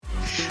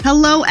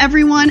Hello,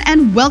 everyone,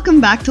 and welcome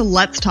back to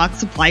Let's Talk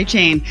Supply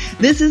Chain.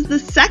 This is the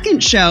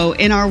second show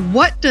in our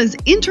What Does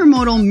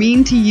Intermodal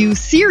Mean to You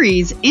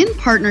series in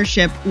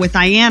partnership with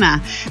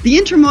IANA, the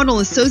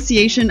Intermodal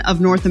Association of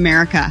North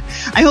America.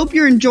 I hope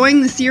you're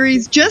enjoying the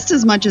series just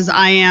as much as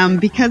I am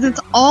because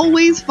it's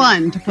always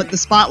fun to put the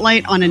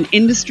spotlight on an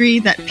industry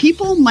that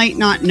people might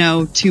not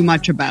know too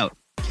much about.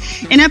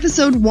 In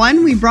episode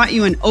 1, we brought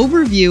you an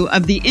overview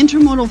of the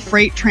intermodal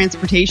freight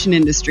transportation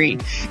industry.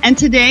 And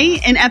today,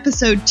 in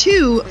episode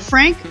 2,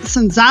 Frank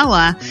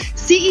Senzala,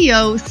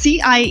 CEO,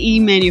 CIE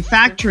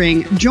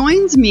Manufacturing,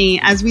 joins me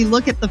as we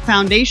look at the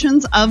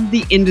foundations of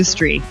the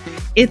industry.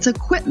 It's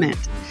equipment.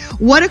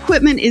 What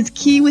equipment is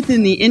key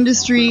within the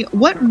industry?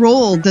 What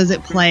role does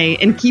it play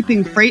in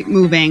keeping freight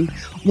moving?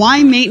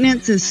 Why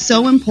maintenance is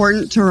so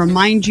important to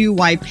remind you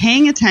why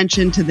paying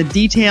attention to the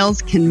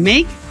details can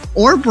make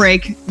or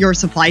break your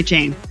supply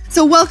chain.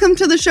 So welcome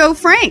to the show,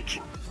 Frank.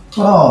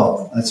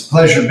 Oh, it's a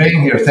pleasure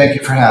being here. Thank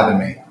you for having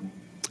me.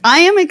 I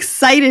am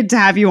excited to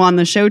have you on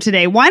the show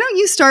today. Why don't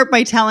you start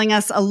by telling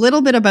us a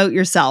little bit about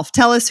yourself?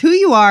 Tell us who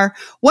you are,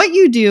 what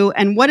you do,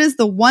 and what is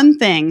the one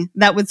thing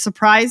that would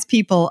surprise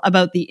people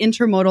about the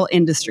intermodal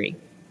industry?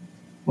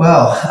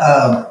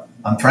 Well,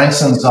 I'm Frank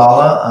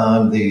Senzala.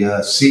 I'm the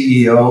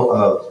CEO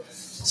of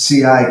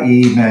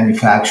CIE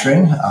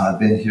Manufacturing. I've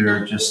been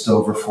here just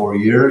over 4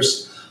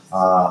 years.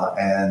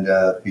 And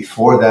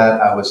before that,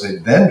 I was a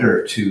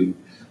vendor to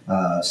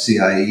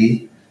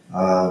CIE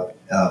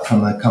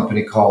from a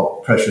company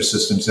called Pressure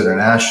Systems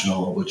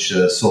International, which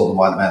sold them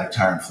automatic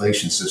tire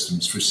inflation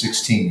systems for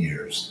 16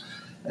 years.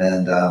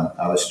 And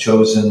I was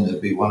chosen to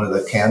be one of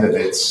the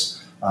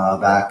candidates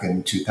back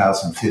in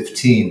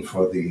 2015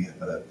 for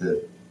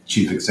the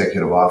Chief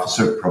Executive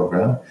Officer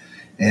program.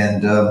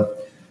 And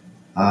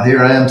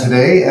here I am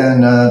today,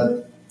 and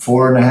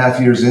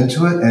 4.5 years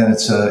into it, and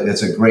it's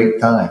a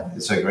great time.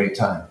 It's a great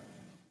time.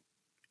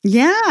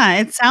 Yeah,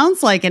 it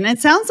sounds like it. And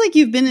it sounds like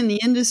you've been in the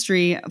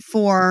industry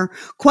for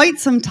quite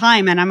some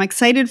time, and I'm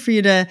excited for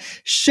you to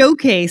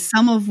showcase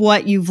some of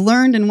what you've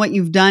learned and what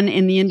you've done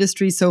in the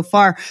industry so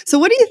far. So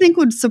what do you think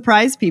would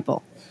surprise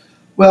people?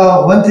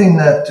 Well,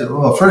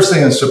 first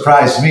thing that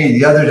surprised me,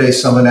 the other day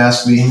someone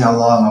asked me how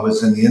long I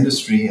was in the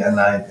industry, and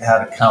I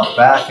had to count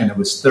back, and it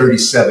was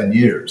 37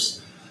 years.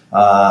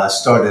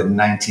 Started in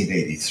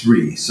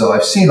 1983. So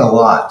I've seen a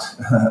lot,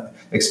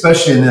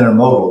 especially in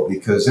intermodal,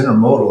 because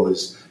intermodal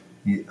is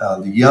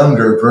the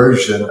younger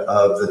version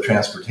of the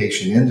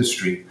transportation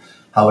industry.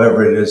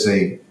 However, it is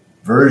a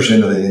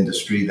version of the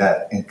industry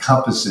that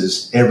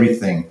encompasses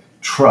everything: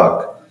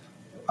 truck,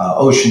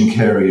 ocean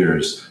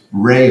carriers,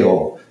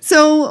 rail.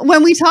 So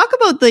when we talk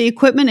about the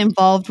equipment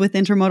involved with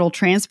intermodal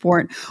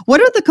transport, what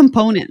are the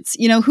components?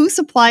 Who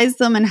supplies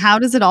them and how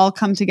does it all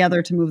come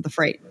together to move the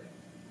freight?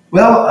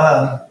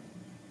 Well,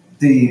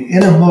 the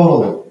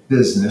intermodal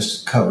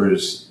business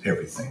covers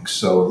everything.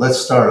 So let's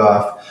start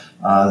off.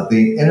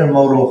 The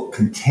intermodal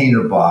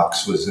container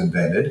box was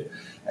invented,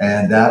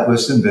 and that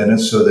was invented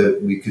so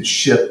that we could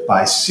ship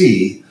by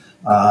sea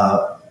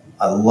a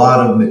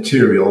lot of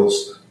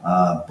materials,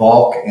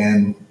 bulk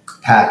and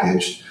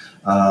packaged,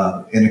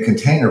 in a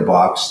container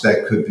box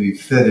that could be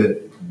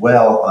fitted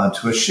well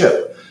onto a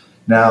ship.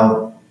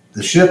 Now,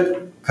 the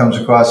ship comes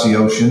across the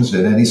oceans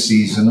at any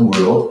seas in the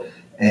world,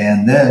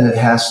 and then it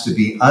has to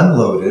be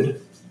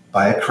unloaded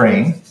by a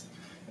crane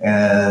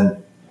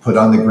and put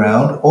on the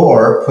ground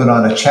or put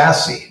on a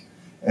chassis.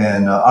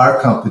 And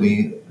our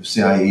company,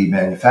 CIE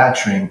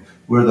Manufacturing,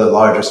 we're the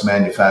largest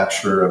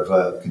manufacturer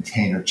of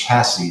container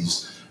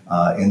chassis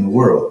in the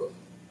world.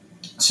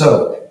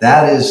 So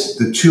that is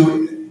the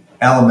two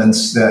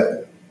elements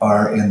that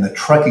are in the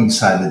trucking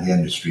side of the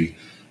industry,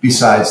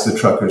 besides the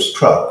trucker's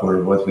truck,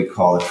 or what we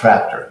call a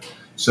tractor.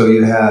 So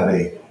you have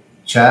a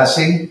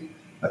chassis,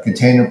 a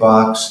container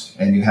box,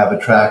 and you have a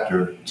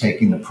tractor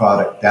taking the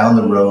product down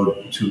the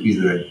road to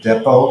either a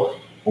depot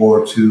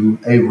or to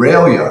a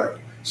rail yard.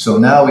 So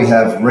now we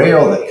have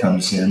rail that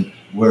comes in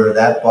where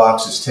that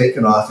box is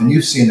taken off, and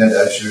you've seen it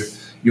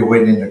as you're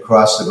waiting to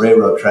cross the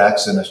railroad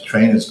tracks and a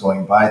train is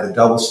going by, the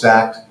double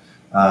stacked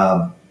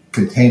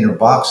container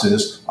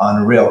boxes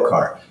on a rail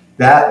car.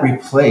 That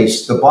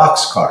replaced the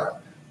box car,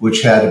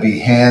 which had to be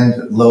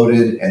hand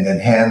loaded and then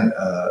hand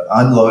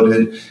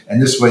unloaded.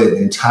 And this way, the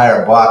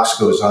entire box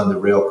goes on the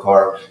rail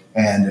car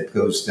and it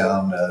goes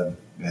down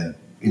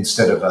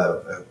instead of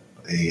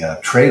a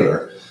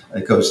trailer.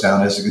 It goes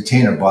down as a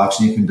container box,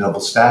 and you can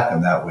double stack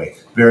them that way.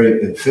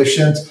 Very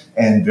efficient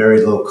and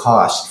very low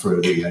cost for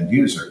the end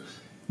user.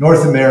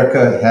 North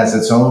America has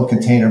its own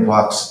container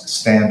box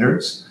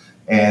standards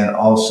and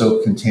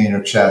also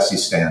container chassis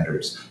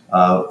standards.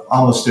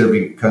 Almost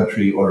every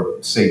country or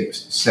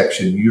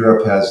section,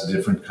 Europe has a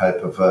different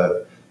type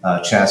of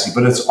chassis,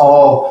 but it's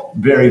all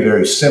very,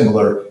 very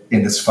similar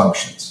in its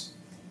functions.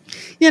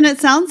 Yeah, and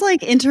it sounds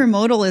like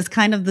intermodal is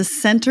kind of the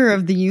center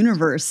of the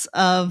universe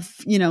of,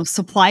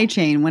 supply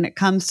chain when it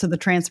comes to the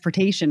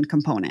transportation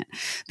component.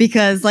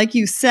 Because like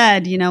you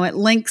said, it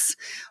links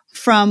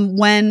from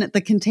when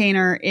the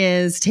container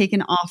is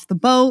taken off the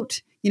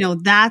boat,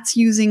 that's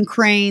using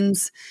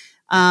cranes.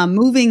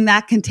 moving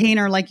that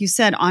container, like you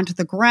said, onto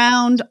the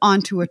ground,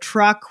 onto a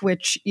truck,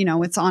 which,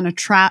 it's on a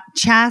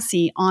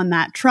chassis on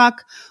that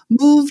truck,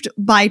 moved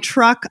by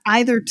truck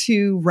either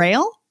to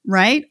rail,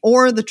 right?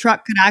 Or the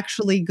truck could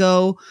actually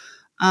go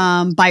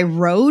by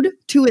road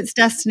to its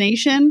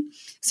destination.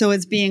 So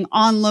it's being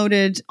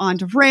unloaded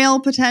onto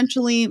rail,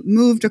 potentially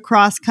moved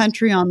across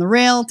country on the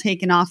rail,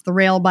 taken off the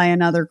rail by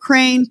another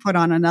crane, put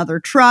on another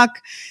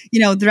truck.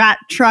 That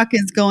truck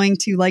is going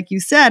to, like you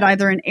said,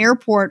 either an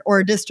airport or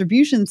a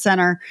distribution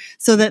center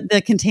so that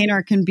the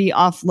container can be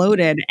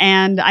offloaded.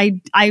 And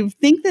I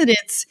think that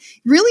it's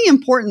really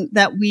important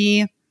that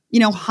we,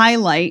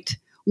 highlight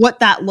what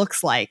that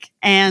looks like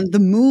and the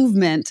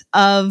movement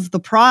of the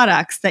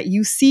products that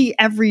you see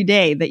every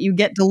day, that you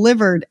get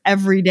delivered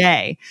every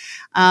day.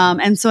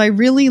 And so I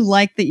really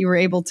like that you were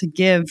able to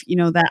give,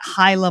 that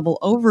high level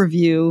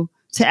overview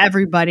to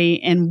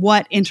everybody and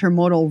what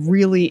intermodal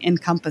really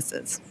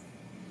encompasses.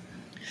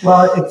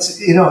 Well,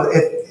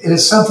 it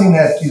is something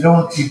that you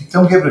don't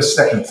give it a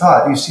second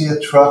thought. You see a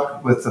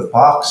truck with a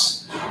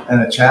box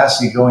and a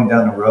chassis going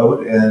down the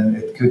road, and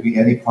it could be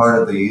any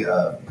part of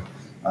the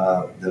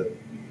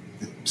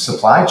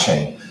supply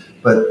chain,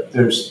 but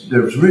there's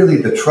really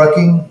the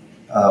trucking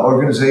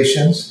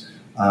organizations,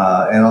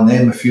 and I'll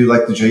name a few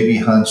like the J.B.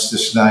 Hunts, the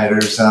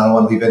Schneiders. And I don't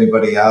want to leave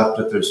anybody out,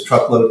 but there's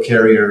truckload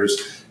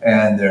carriers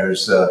and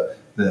there's the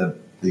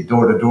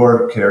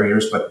door-to-door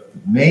carriers. But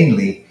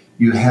mainly,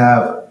 you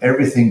have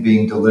everything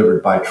being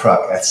delivered by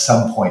truck at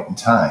some point in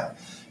time,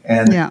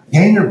 and the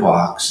container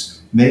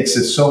box makes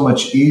it so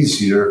much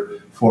easier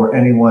for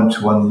anyone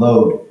to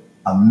unload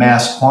a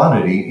mass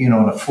quantity. In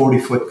a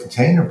 40-foot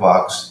container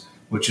box,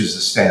 which is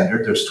the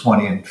standard. There's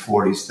 20 and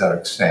 40s that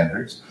are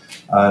standards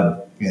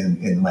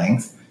in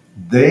length.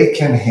 They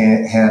can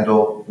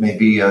handle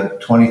maybe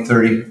 20,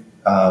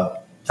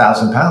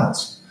 30,000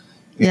 pounds.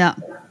 Yeah.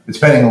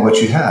 Depending on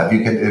what you have.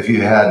 If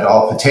you had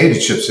all potato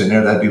chips in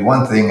there, that'd be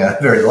one thing,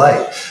 very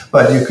light.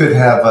 But you could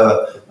have,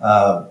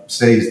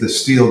 say, the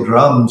steel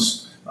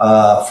drums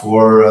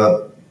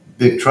for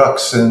big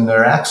trucks and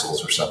their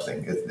axles or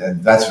something.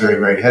 And that's very,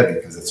 very heavy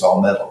because it's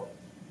all metal.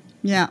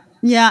 Yeah.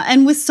 Yeah.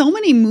 And with so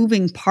many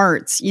moving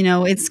parts,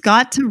 it's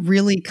got to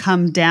really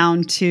come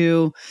down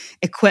to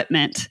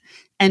equipment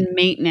and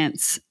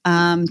maintenance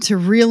to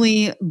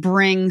really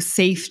bring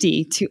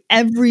safety to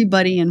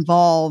everybody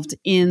involved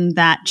in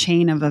that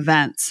chain of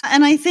events.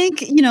 And I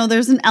think,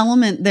 there's an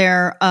element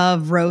there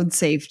of road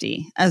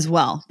safety as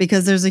well,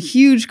 because there's a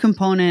huge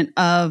component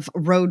of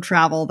road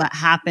travel that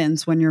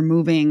happens when you're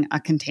moving a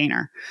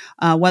container,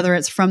 whether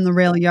it's from the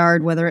rail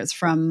yard, whether it's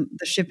from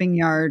the shipping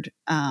yard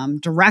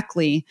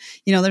directly,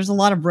 there's a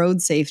lot of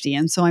road safety.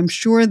 And so I'm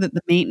sure that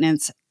the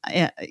maintenance,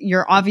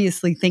 you're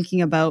obviously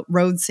thinking about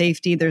road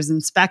safety. There's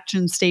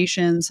inspection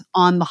stations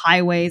on the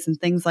highways and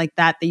things like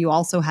that you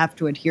also have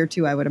to adhere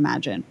to, I would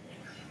imagine.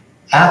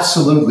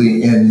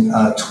 Absolutely. In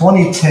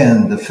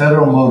 2010, the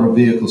Federal Motor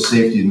Vehicle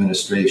Safety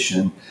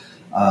Administration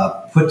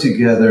put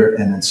together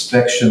an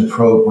inspection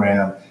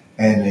program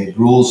and a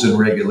rules and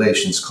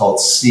regulations called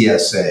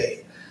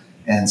CSA.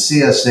 And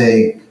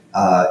CSA,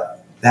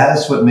 that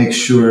is what makes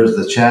sure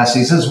the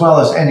chassis, as well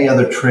as any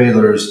other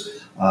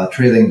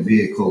trailing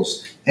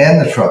vehicles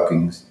and the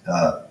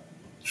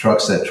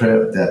trucks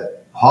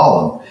that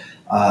haul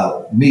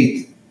them,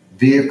 meet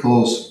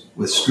vehicles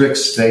with strict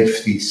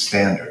safety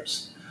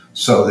standards.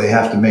 So they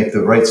have to make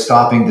the right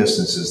stopping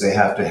distances. They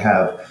have to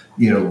have,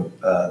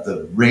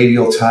 the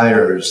radial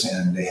tires,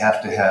 and they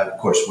have to have, of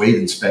course, weight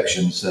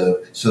inspections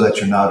so that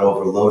you're not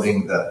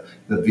overloading the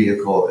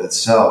vehicle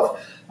itself.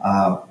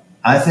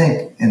 I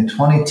think in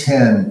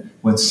 2010,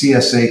 when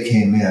CSA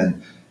came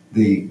in,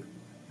 the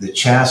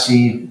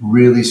chassis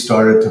really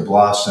started to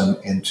blossom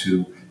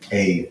into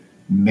a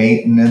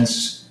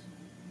maintenance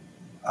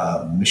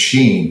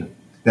machine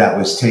that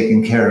was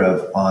taken care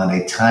of on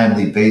a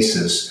timely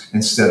basis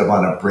instead of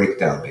on a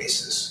breakdown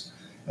basis.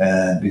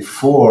 And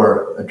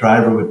before, a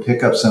driver would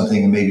pick up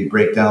something and maybe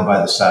break down by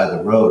the side of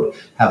the road,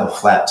 have a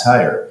flat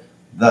tire.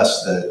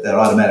 Thus, that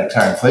automatic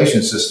tire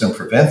inflation system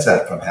prevents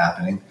that from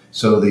happening.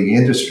 So the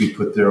industry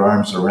put their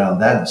arms around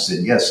that and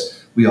said,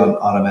 yes, we want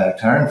automatic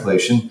tire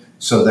inflation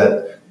so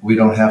that we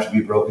don't have to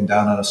be broken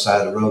down on the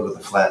side of the road with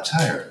a flat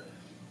tire.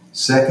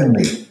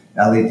 Secondly,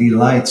 LED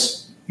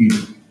lights, you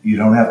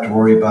don't have to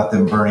worry about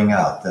them burning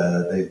out.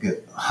 They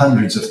get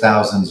hundreds of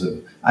thousands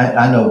of.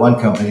 I know one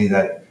company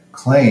that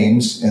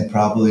claims, and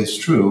probably is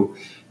true,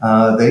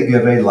 they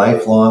give a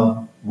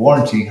lifelong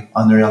warranty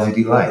on their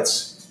LED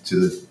lights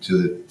to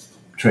the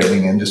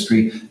trailing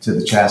industry, to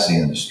the chassis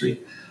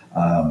industry.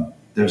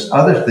 There's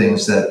other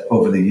things that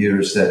over the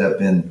years that have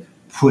been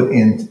put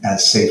in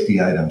as safety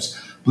items.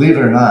 Believe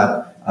it or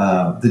not,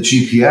 the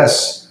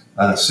GPS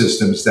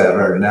systems that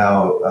are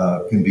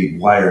now can be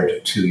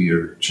wired to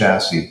your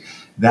chassis.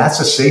 That's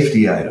a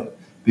safety item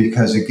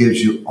because it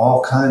gives you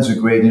all kinds of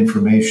great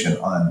information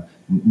on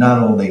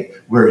not only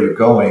where you're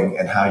going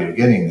and how you're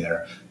getting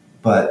there,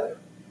 but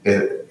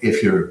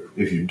if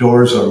your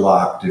doors are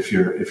locked, if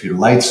your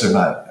lights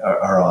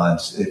are on,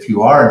 if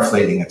you are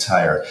inflating a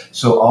tire.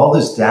 So all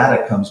this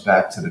data comes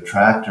back to the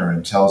tractor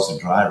and tells the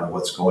driver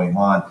what's going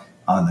on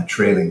the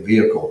trailing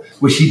vehicle,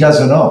 which he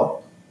doesn't own.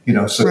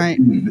 So Right.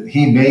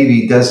 he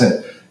maybe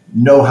doesn't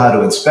know how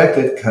to inspect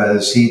it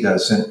because he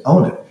doesn't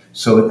own it.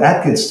 So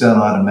that gets done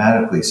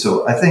automatically.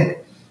 So I think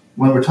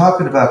when we're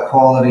talking about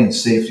quality and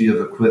safety of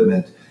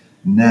equipment,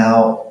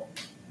 now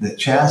the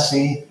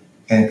chassis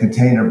and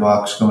container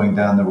box going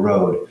down the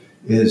road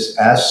is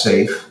as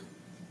safe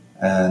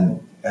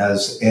and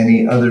as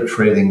any other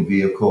trailing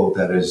vehicle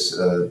that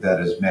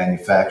is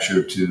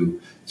manufactured to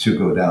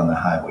go down the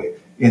highway.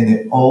 In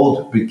the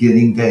old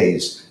beginning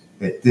days,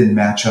 it didn't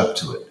match up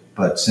to it,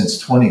 but since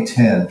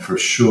 2010, for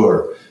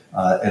sure,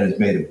 it has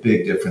made a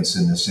big difference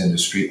in this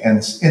industry, and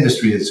this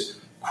industry is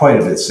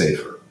quite a bit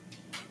safer.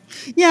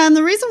 Yeah, and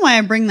the reason why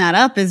I bring that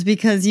up is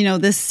because,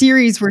 this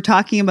series we're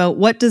talking about,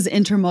 what does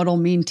intermodal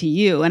mean to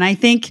you? And I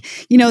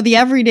think, the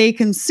everyday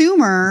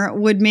consumer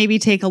would maybe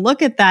take a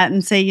look at that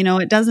and say,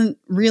 it doesn't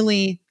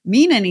really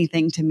mean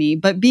anything to me.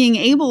 But being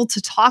able to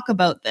talk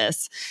about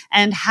this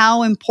and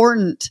how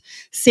important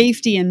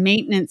safety and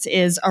maintenance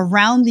is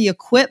around the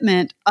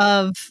equipment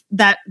of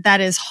that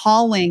is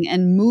hauling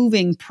and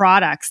moving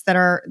products that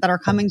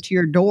are coming to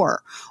your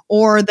door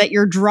or that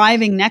you're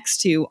driving next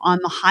to on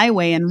the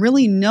highway, and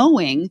really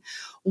knowing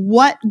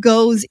what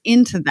goes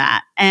into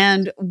that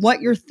and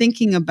what you're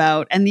thinking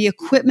about and the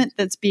equipment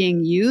that's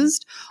being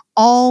used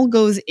all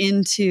goes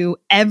into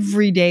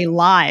everyday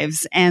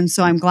lives. And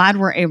so I'm glad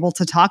we're able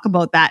to talk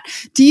about that.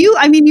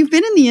 You've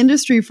been in the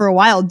industry for a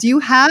while. Do you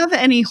have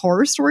any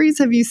horror stories?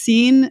 Have you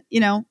seen,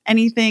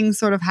 anything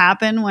sort of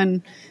happen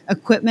when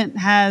equipment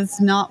has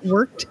not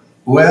worked?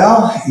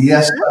 Well,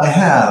 yes, I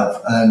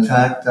have. In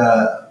fact,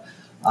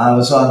 I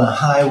was on a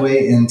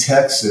highway in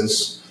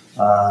Texas,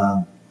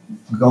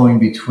 going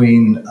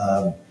between,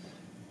 I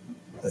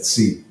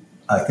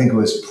think it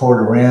was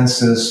Port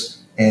Aransas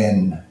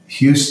and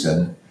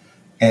Houston.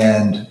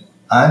 And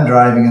I'm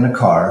driving in a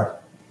car,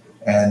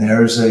 and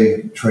there's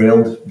a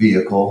trailed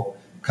vehicle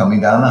coming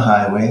down the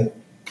highway.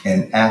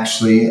 And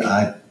actually,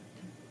 I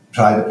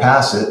tried to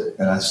pass it,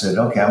 and I said,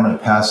 okay, I'm going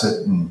to pass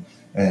it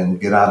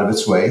and get out of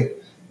its way.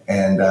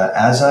 And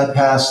as I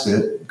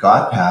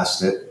got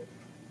past it,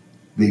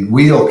 the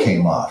wheel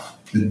came off.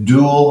 The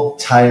dual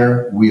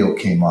tire wheel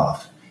came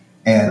off.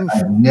 And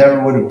I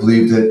never would have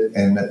believed it.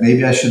 And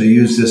maybe I should have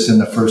used this in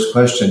the first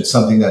question,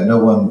 something that no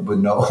one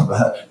would know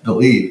about,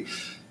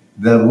 believe.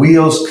 The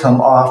wheels come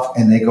off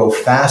and they go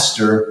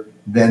faster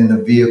than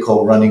the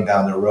vehicle running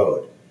down the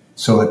road.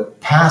 So it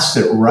passed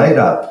it right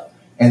up,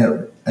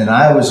 and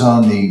I was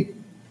on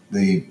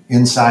the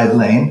inside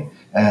lane,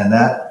 and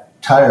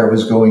that tire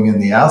was going in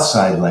the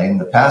outside lane,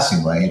 the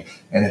passing lane,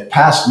 and it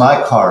passed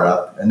my car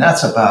up, and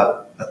that's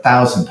about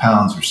 1,000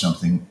 pounds or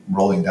something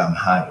rolling down the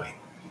highway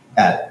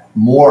at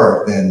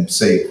more than,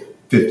 say,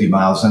 50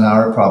 miles an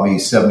hour, probably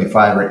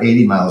 75 or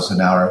 80 miles an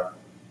hour.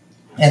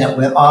 And it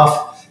went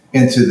off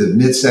into the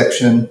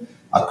midsection,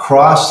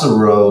 across the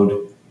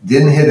road,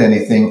 didn't hit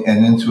anything,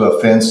 and into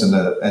a fence and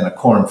a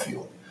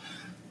cornfield.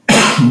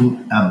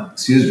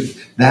 Excuse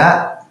me.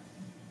 That,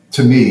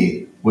 to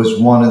me, was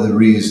one of the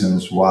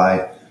reasons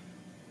why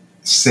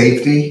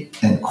safety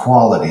and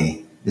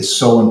quality is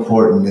so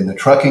important in the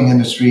trucking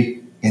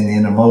industry, in the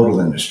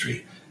intermodal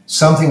industry.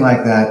 Something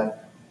like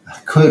that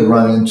could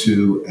run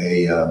into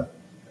a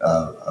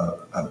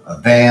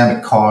van,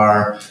 a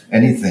car,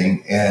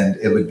 anything, and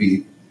it would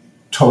be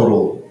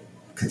total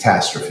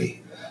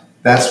catastrophe.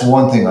 That's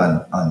one thing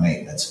on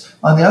maintenance.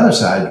 On the other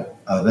side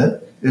of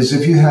it is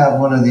if you have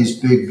one of these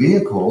big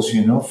vehicles,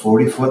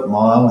 40 foot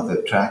long with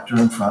a tractor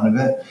in front of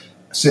it,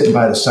 sitting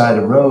by the side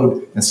of the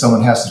road, and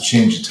someone has to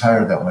change a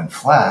tire that went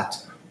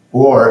flat,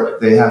 or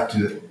they have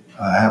to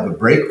have a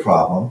brake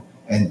problem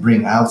and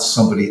bring out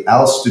somebody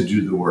else to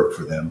do the work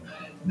for them,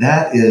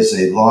 that is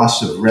a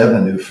loss of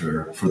revenue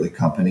for the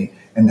company.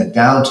 And the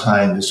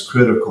downtime is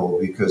critical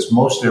because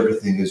most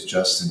everything is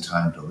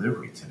just-in-time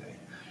delivery today.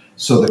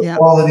 So the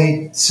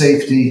quality,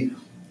 safety,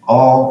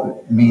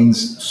 all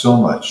means so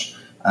much.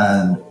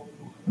 And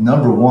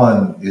number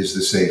one is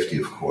the safety,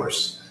 of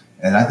course.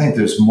 And I think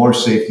there's more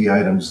safety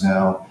items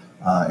now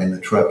in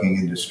the trucking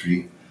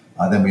industry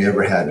than we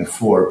ever had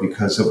before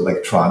because of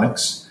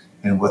electronics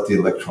and what the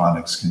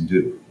electronics can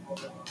do.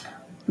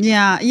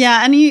 Yeah.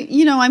 And,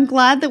 I'm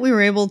glad that we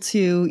were able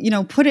to,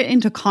 put it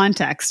into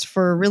context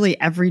for really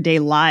everyday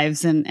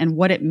lives and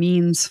what it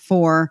means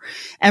for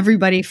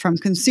everybody from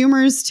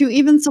consumers to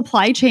even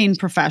supply chain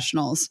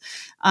professionals,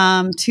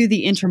 to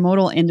the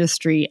intermodal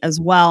industry as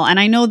well. And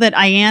I know that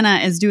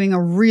IANA is doing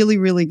a really,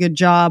 really good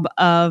job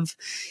of,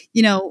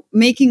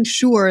 making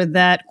sure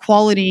that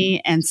quality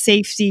and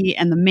safety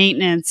and the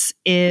maintenance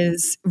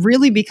is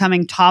really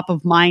becoming top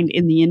of mind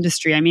in the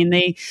industry. I mean,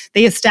 they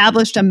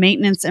established a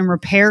maintenance and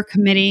repair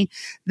committee committee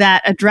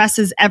that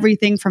addresses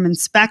everything from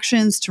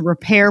inspections to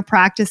repair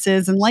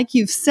practices. And like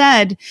you've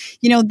said,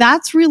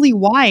 that's really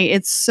why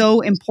it's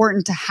so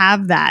important to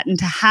have that and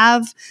to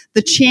have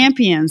the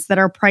champions that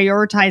are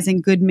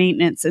prioritizing good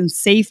maintenance and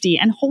safety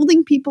and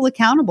holding people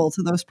accountable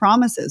to those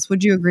promises.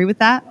 Would you agree with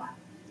that?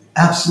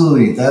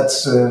 Absolutely.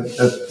 That's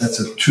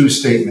a true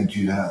statement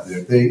you have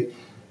there.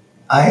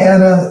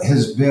 IANA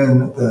has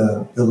been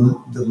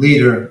the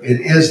leader.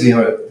 It is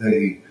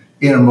the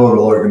intermodal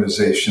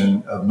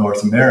organization of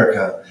North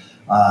America,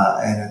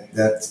 and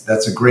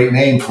that's a great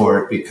name for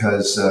it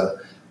because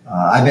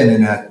I've been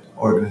in that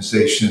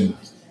organization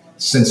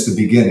since the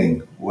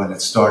beginning when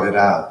it started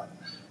out.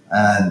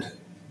 And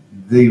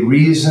the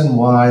reason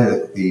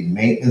why the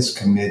maintenance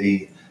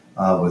committee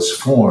was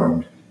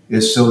formed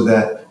is so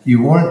that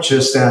you weren't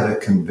just at a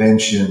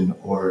convention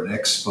or an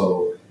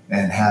expo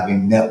and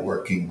having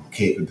networking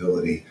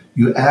capability.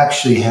 You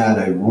actually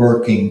had a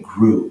working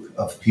group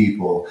of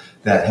people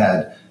that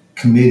had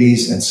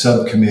committees and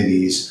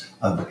subcommittees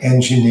of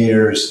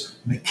engineers,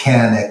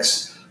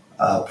 mechanics,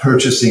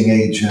 purchasing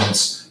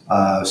agents,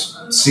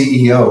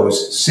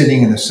 CEOs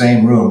sitting in the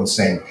same room and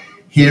saying,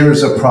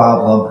 here's a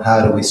problem,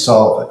 how do we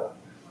solve it?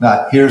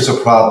 Not, here's a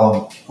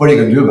problem, what are you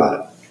going to do about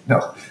it?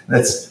 No,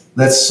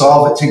 let's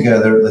solve it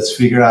together. Let's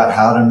figure out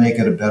how to make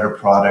it a better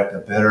product, a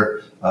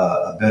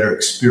better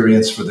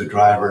experience for the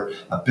driver,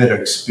 a better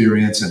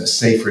experience and a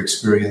safer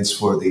experience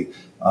for the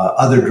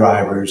other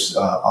drivers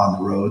on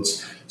the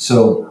roads.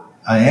 So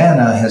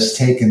IANA has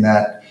taken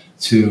that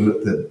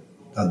to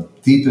the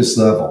deepest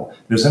level.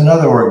 There's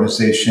another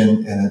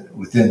organization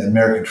within the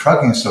American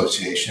Trucking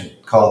Association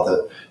called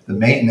the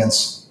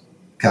Maintenance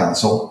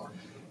Council.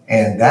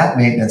 And that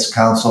Maintenance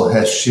Council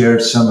has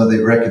shared some of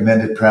the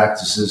recommended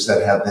practices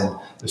that have been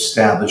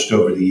established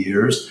over the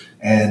years.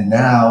 And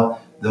now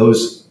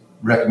those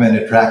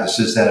recommended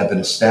practices that have been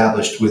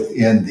established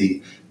within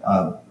the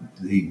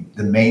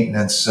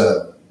maintenance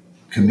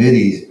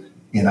committee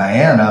in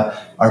IANA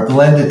are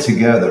blended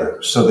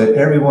together so that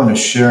everyone is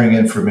sharing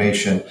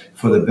information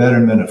for the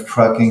betterment of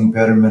trucking,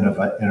 betterment of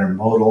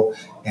intermodal,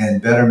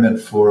 and betterment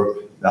for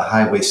the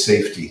highway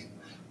safety.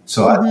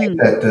 So I think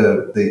that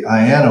the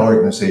IANA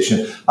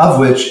organization, of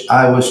which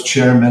I was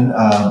chairman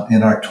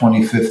in our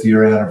 25th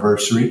year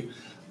anniversary,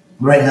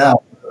 right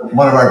now,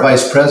 one of our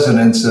vice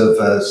presidents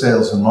of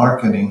sales and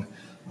marketing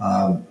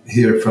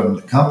here from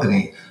the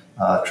company,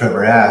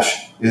 Trevor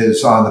Ash,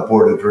 is on the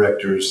board of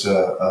directors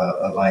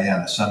of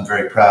IANA. So I'm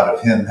very proud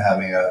of him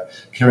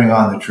carrying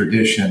on the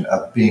tradition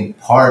of being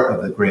part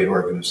of the great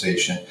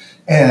organization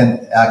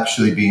and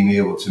actually being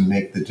able to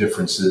make the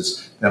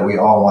differences that we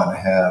all want to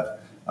have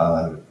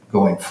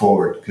going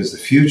forward, because the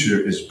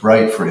future is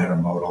bright for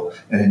intermodal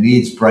and it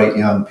needs bright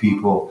young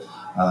people.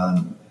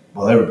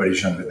 Well,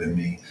 everybody's younger than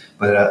me,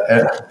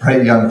 but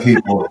bright young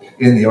people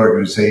in the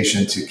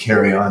organization to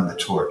carry on the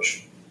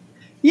torch.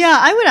 Yeah,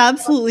 I would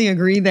absolutely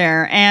agree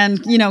there.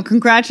 And,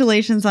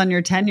 congratulations on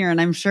your tenure.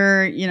 And I'm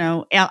sure,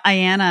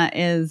 IANA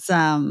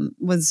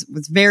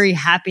was very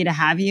happy to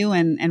have you,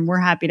 and we're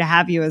happy to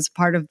have you as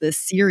part of this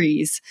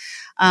series.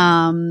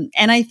 And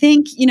I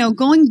think,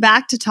 going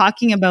back to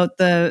talking about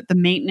the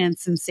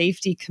maintenance and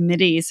safety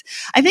committees,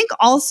 I think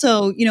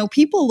also,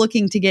 people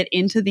looking to get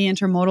into the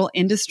intermodal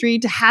industry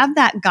to have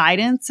that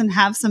guidance and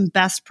have some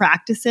best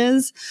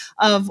practices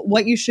of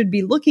what you should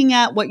be looking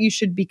at, what you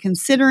should be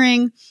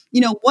considering,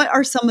 what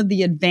are some of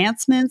the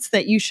advancements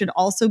that you should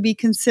also be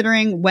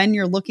considering when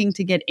you're looking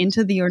to get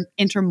into the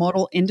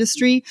intermodal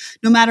industry,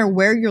 no matter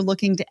where you're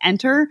looking to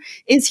enter,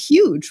 is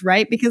huge,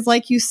 right? Because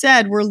like you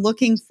said, we're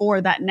looking for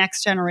that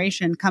next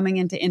generation coming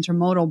into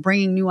intermodal,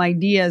 bringing new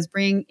ideas,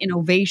 bringing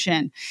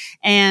innovation.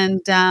 And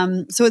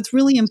so it's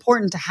really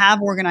important to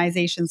have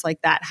organizations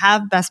like that,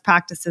 have best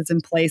practices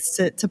in place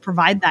to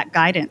provide that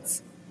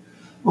guidance.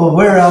 Well,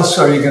 where else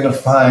are you going to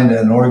find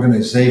an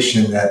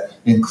organization that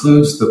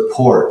includes the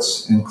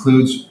ports,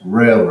 includes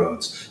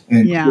railroads,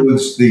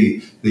 includes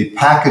the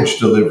package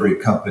delivery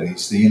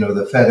companies, the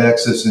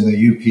FedExes and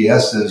the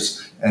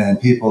UPSs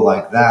and people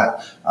like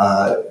that,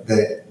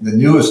 the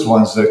newest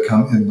ones that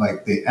come in,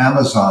 like the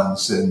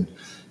Amazons, and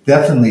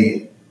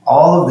definitely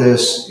all of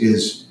this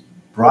is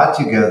brought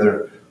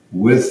together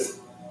with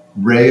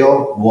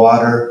rail,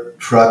 water,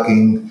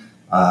 trucking,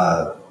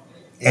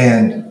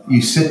 and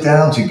you sit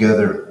down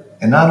together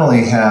and not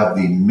only have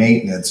the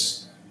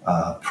maintenance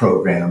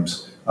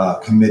programs,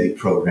 committee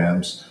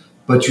programs,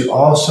 but you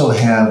also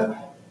have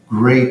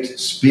great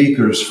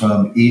speakers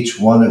from each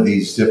one of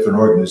these different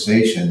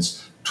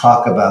organizations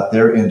talk about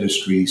their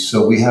industry.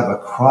 So we have a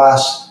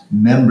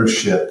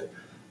cross-membership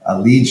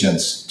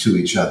allegiance to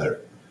each other.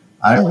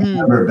 I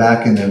remember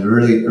back in the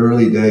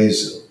early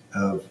days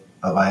of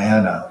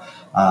IANA,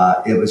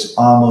 it was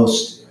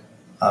almost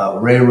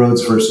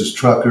railroads versus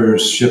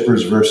truckers,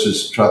 shippers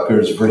versus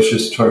truckers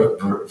versus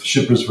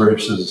shippers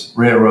versus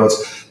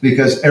railroads,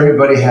 because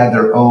everybody had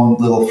their own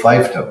little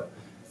fiefdom.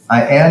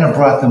 IANA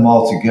brought them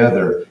all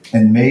together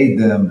and made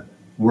them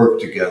work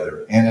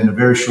together. And in a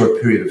very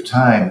short period of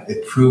time,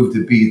 it proved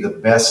to be the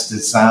best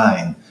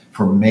design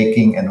for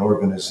making an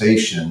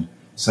organization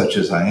such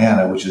as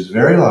IANA, which is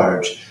very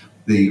large,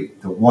 the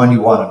one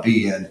you want to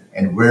be in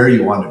and where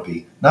you want to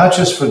be, not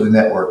just for the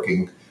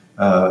networking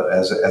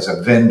as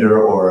a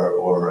vendor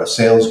or a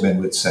salesman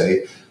would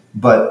say,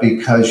 but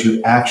because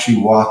you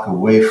actually walk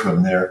away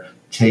from there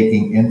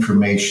taking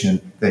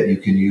information that you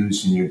can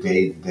use in your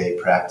day-to-day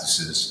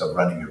practices of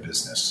running your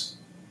business.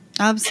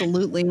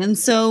 Absolutely. And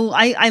so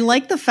I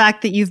like the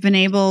fact that you've been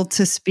able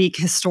to speak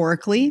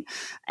historically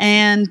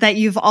and that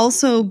you've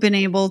also been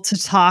able to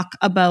talk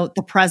about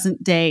the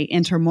present day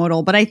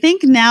intermodal. But I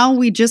think now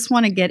we just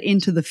want to get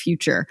into the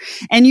future.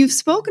 And you've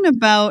spoken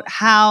about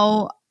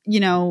how,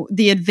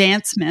 the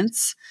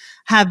advancements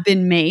have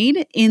been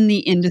made in the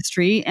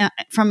industry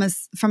from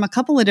a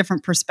couple of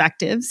different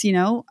perspectives,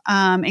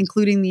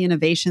 including the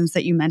innovations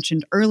that you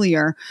mentioned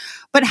earlier.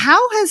 But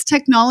how has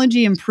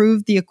technology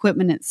improved the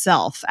equipment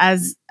itself,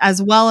 as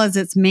well as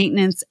its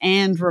maintenance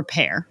and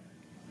repair?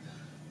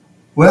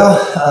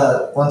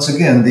 Well, once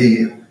again,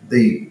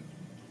 the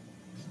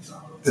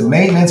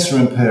maintenance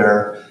and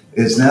repair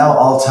is now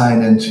all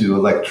tied into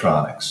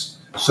electronics.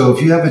 So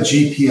if you have a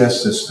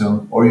GPS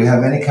system or you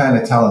have any kind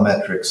of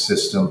telemetric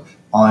system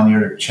on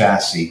your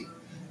chassis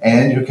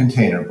and your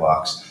container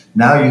box,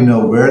 now you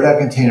know where that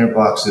container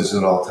box is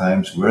at all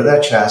times, where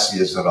that chassis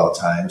is at all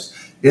times,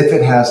 if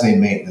it has a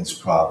maintenance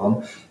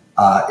problem,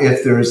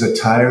 if there is a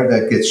tire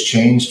that gets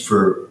changed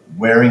for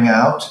wearing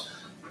out,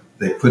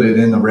 they put it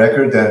in the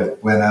record that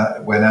it went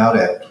out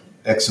at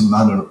X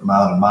amount of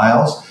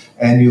miles,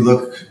 and you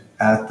look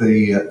at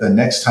the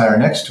next tire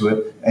next to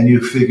it, and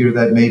you figure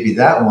that maybe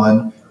that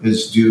one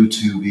is due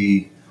to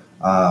be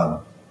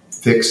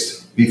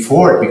fixed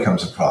before it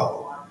becomes a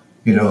problem,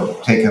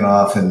 taken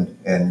off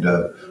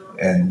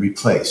and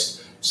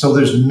replaced. So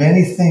there's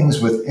many things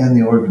within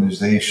the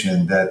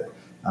organization that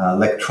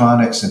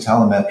electronics and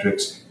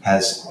telemetrics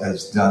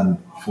has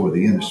done for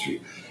the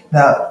industry.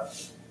 Now,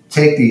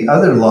 take the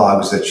other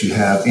logs that you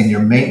have in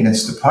your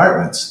maintenance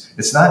departments.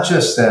 It's not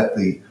just that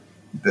the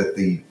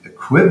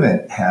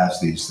equipment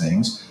has these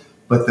things,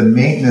 but the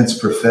maintenance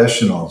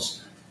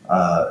professionals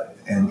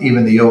and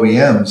even the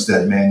OEMs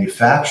that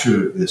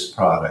manufacture these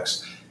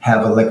products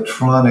have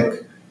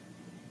electronic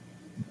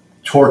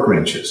torque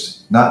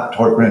wrenches, not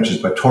torque wrenches,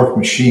 but torque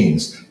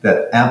machines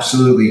that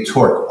absolutely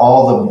torque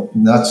all the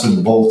nuts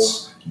and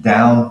bolts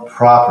down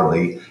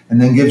properly, and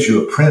then gives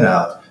you a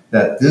printout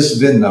that this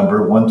VIN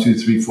number 1, 2,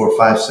 3, 4,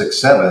 5, 6,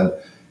 7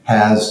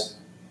 has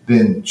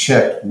been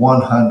checked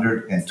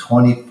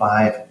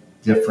 125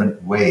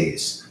 different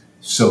ways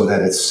so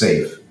that it's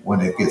safe when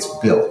it gets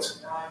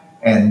built.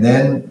 And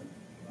then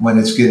when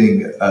it's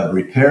getting a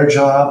repair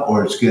job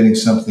or it's getting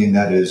something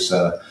that is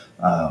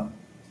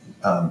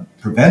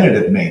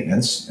preventative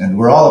maintenance, and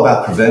we're all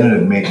about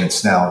preventative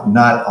maintenance now,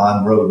 not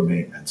on-road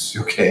maintenance,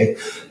 okay?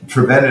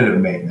 Preventative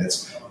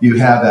maintenance. You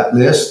have that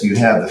list, you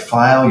have the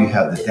file, you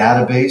have the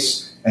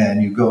database,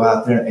 and you go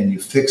out there and you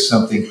fix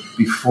something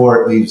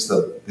before it leaves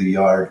the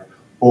yard,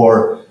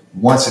 or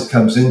once it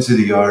comes into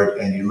the yard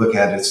and you look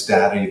at its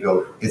data, you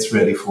go, it's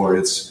ready for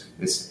its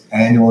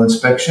annual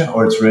inspection,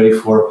 or it's ready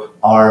for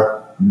our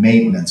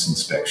maintenance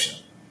inspection.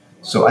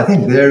 So I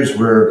think there's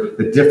where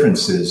the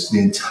difference is. The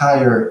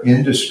entire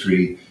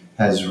industry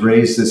has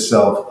raised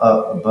itself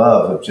up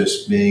above of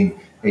just being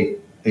a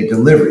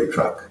delivery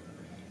truck.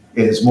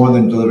 It is more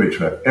than a delivery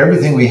truck.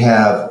 Everything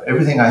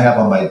I have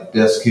on my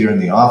desk here in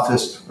the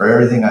office, or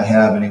everything I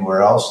have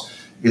anywhere else,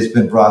 has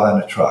been brought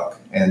on a truck.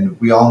 And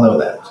we all know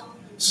that.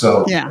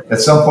 So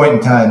At some point in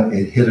time,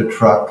 it hit a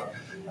truck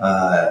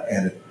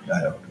and it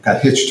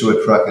got hitched to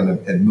a truck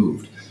and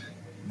moved.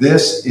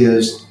 This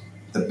is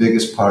the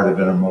biggest part of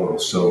intermodal.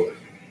 So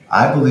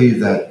I believe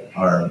that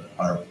our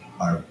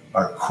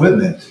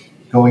equipment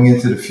going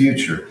into the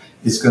future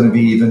is going to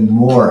be even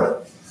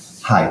more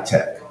high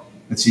tech.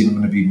 It's even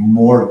going to be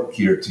more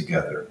geared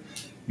together.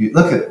 You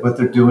look at what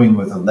they're doing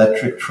with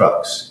electric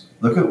trucks.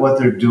 Look at what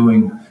they're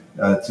doing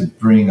to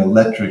bring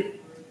electric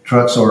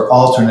trucks or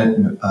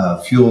alternate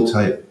fuel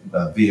type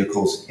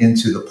vehicles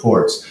into the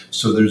ports.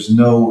 So there's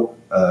no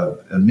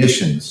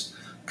emissions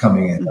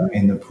coming in. I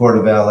mean, the Port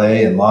of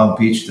LA and Long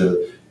Beach,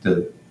 the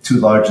two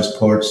largest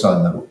ports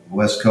on the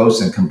West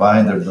Coast, and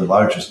combined they're the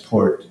largest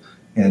port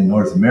in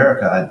North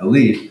America, I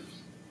believe.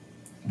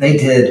 They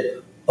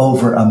did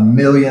over 1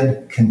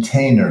 million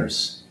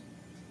containers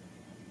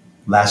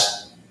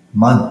last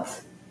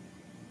month.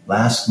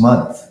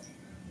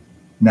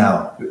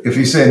 Now, if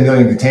you say 1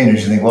 million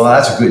containers, you think, well,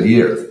 that's a good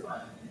year.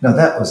 No,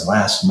 that was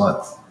last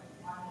month.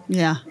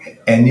 Yeah.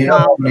 And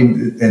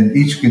and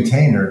each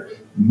container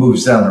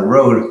moves down the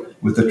road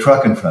with a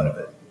truck in front of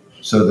it.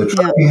 So the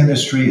trucking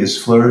industry is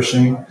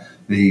flourishing.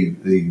 The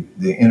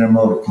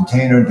intermodal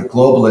container, the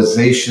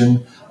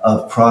globalization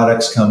of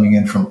products coming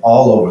in from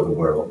all over the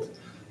world.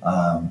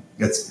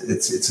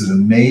 It's an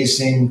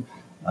amazing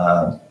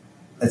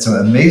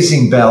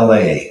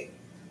ballet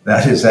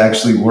that is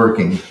actually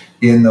working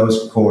in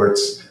those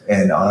ports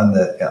and on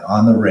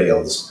the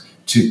rails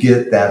to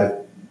get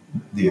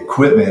the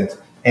equipment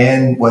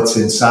and what's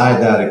inside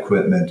that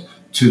equipment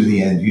to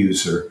the end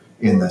user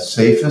in the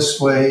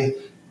safest way,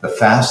 the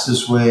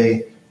fastest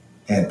way,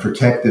 and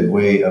protected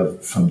way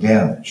from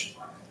damage.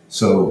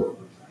 So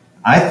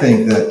I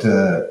think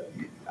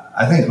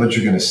what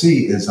you're going to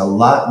see is a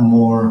lot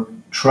more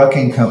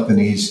trucking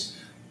companies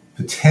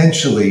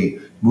potentially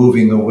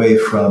moving away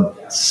from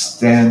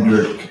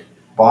standard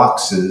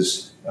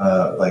boxes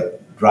like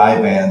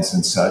dry vans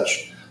and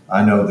such.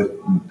 I know that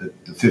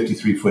the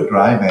 53-foot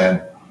dry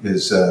van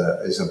is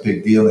a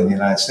big deal in the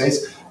United States,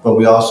 but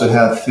we also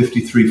have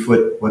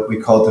 53-foot, what we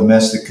call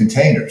domestic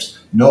containers.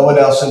 No one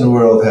else in the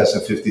world has a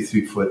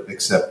 53-foot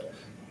except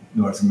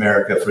North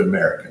America for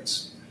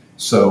Americans.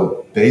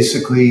 So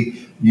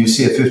basically, you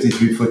see a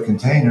 53-foot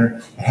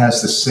container, it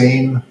has the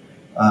same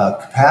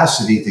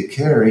capacity to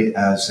carry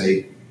as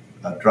a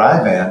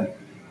dry van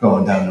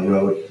going down the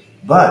road,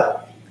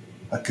 but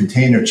a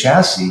container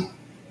chassis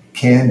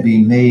can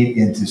be made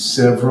into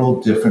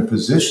several different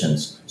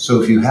positions.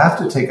 So if you have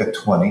to take a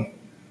 20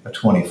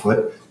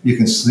 foot, you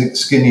can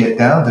skinny it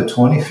down to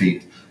 20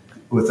 feet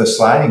with a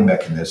sliding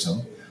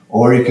mechanism,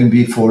 or you can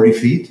be 40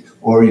 feet,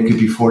 or you could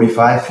be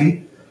 45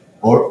 feet,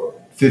 or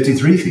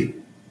 53 feet.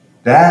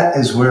 That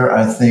is where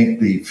I think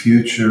the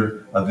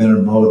future of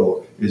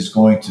intermodal is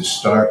going to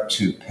start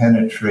to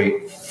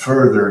penetrate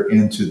further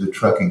into the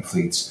trucking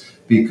fleets,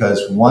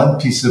 because one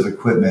piece of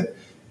equipment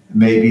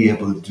may be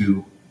able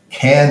to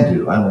can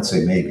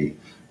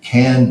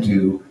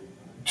do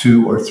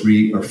 2 or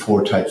 3 or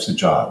 4 types of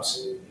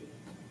jobs.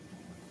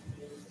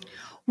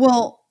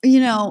 Well,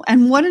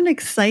 and what an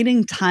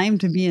exciting time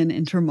to be in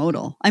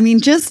intermodal. I mean,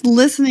 just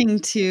listening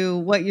to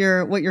what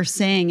you're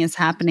saying is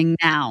happening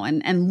now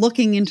and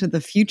looking into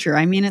the future.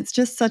 I mean, it's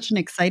just such an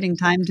exciting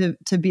time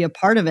to be a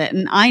part of it.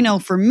 And I know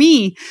for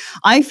me,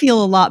 I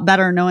feel a lot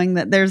better knowing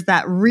that there's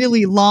that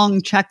really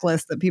long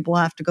checklist that people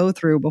have to go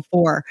through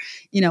before,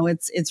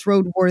 it's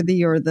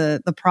roadworthy, or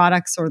the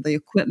products or the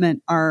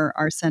equipment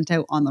are sent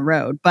out on the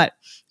road. But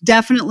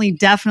definitely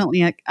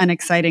an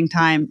exciting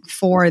time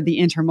for the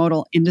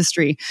intermodal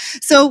industry.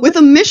 So with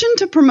a mission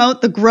to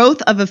promote the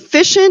growth of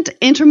efficient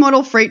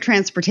intermodal freight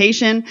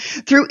transportation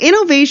through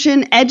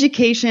innovation,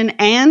 education,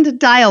 and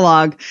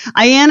dialogue,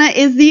 IANA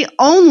is the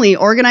only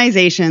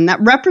organization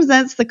that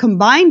represents the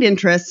combined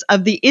interests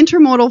of the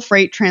intermodal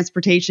freight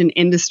transportation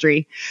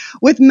industry.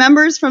 With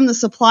members from the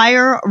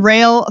supplier,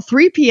 rail,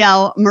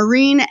 3PL,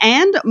 marine,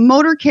 and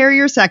motor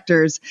carrier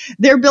sectors,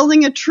 they're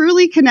building a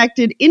truly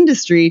connected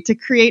industry to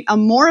create a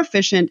more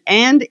efficient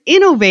and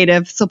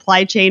innovative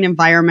supply chain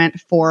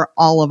environment for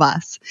all of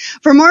us.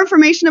 For more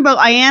information about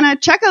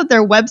IANA, check out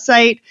their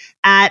website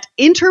at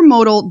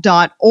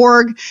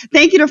intermodal.org.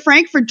 Thank you to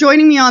Frank for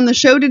joining me on the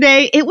show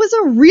today. It was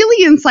a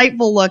really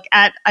insightful look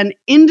at an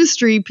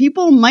industry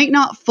people might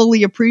not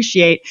fully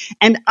appreciate,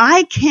 and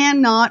I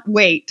cannot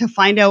wait to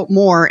find out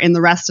more in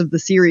the rest of the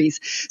series.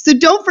 So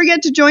don't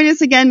forget to join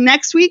us again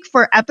next week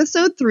for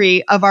episode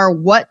 3 of our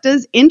What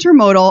Does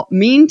Intermodal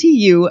Mean to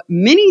You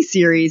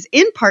mini-series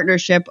in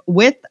partnership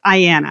with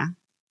IANA.